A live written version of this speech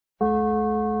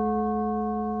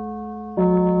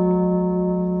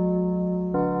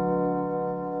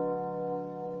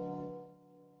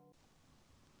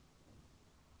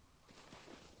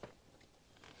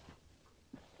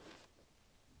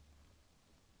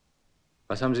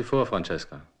Was haben Sie vor,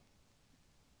 Francesca?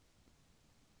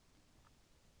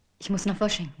 Ich muss nach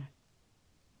Washington.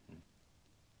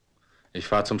 Ich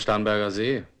fahre zum Starnberger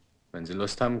See. Wenn Sie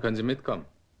Lust haben, können Sie mitkommen.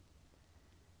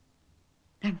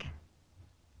 Danke.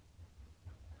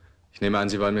 Ich nehme an,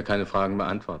 Sie wollen mir keine Fragen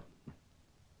beantworten.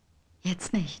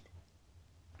 Jetzt nicht.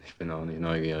 Ich bin auch nicht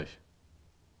neugierig.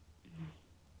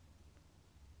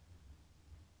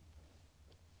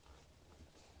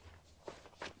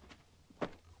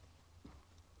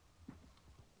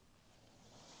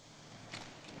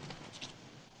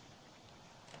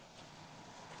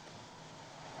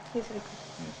 Hier ist Rico.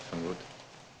 Schon gut.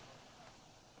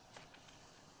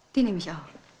 Die nehme ich auch.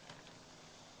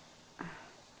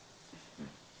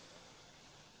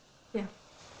 Ja.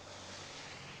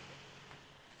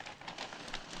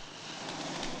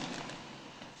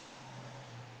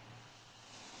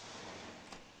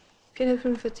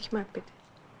 445 Mark, bitte.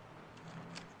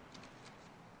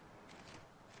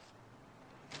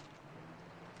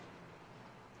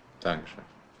 Dankeschön.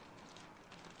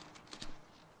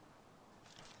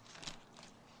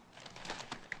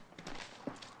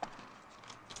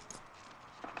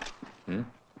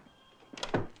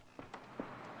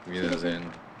 Wiedersehen.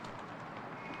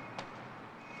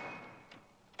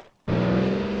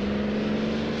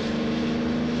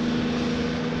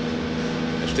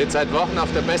 Er steht seit Wochen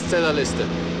auf der Bestsellerliste.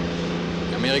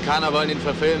 Die Amerikaner wollen ihn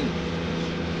verfilmen.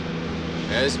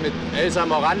 Er ist mit Elsa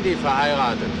Morandi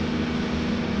verheiratet.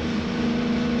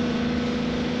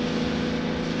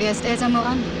 Wer ist Elsa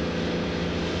Morandi?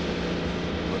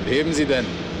 Wo leben Sie denn?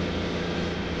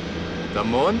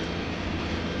 Unterm Mond?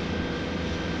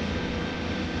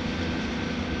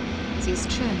 Sie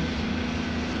ist schön.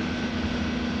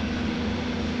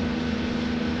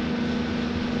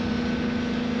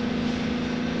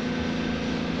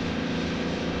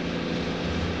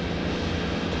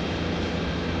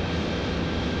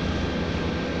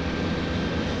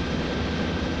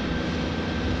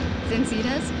 Sind Sie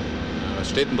das? Was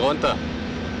steht denn drunter?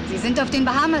 Sie sind auf den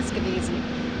Bahamas gewesen.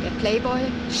 Der Playboy,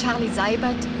 Charlie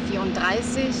Seibert,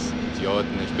 34.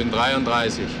 Idioten, ich bin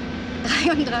 33.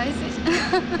 33?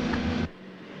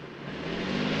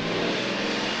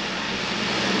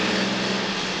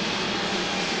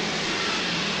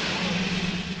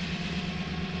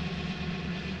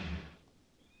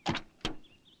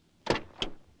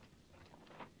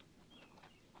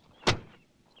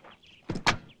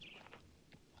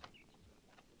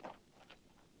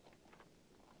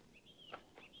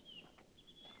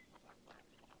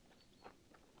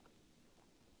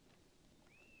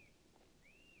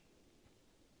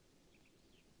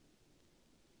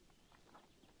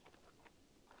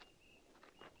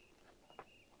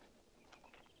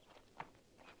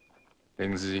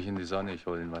 Legen Sie sich in die Sonne, ich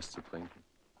hole Ihnen was zu trinken.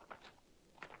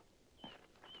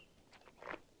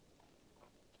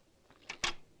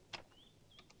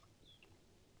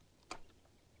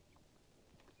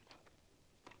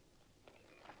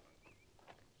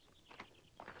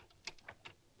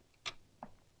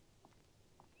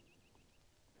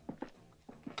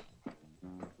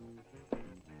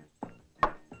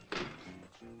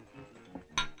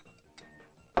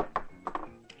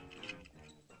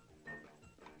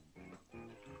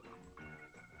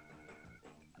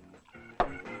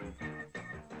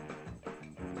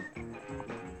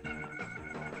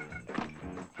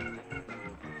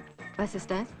 Was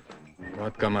ist das?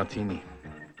 Wodka Martini.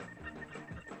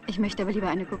 Ich möchte aber lieber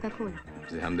eine Coca-Cola.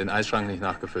 Sie haben den Eisschrank nicht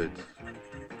nachgefüllt.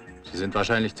 Sie sind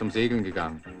wahrscheinlich zum Segeln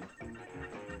gegangen.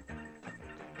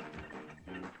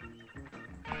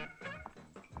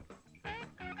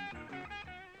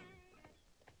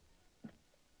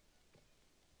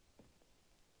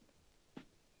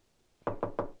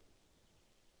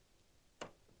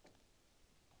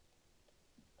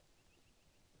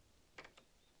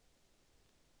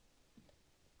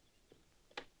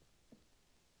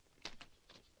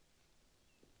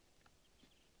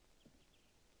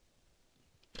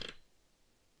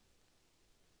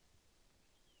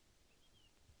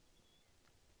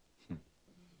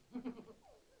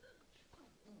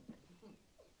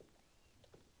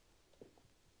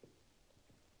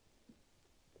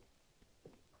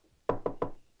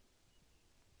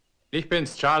 Ich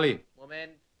bin's, Charlie.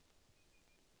 Moment.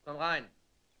 Komm rein.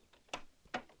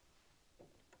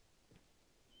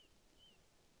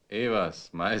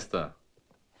 Evers, Meister.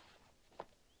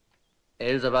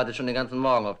 Elsa wartet schon den ganzen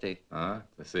Morgen auf dich. Ah,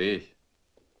 das sehe ich.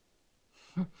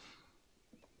 Du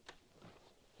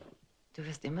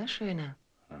wirst immer schöner.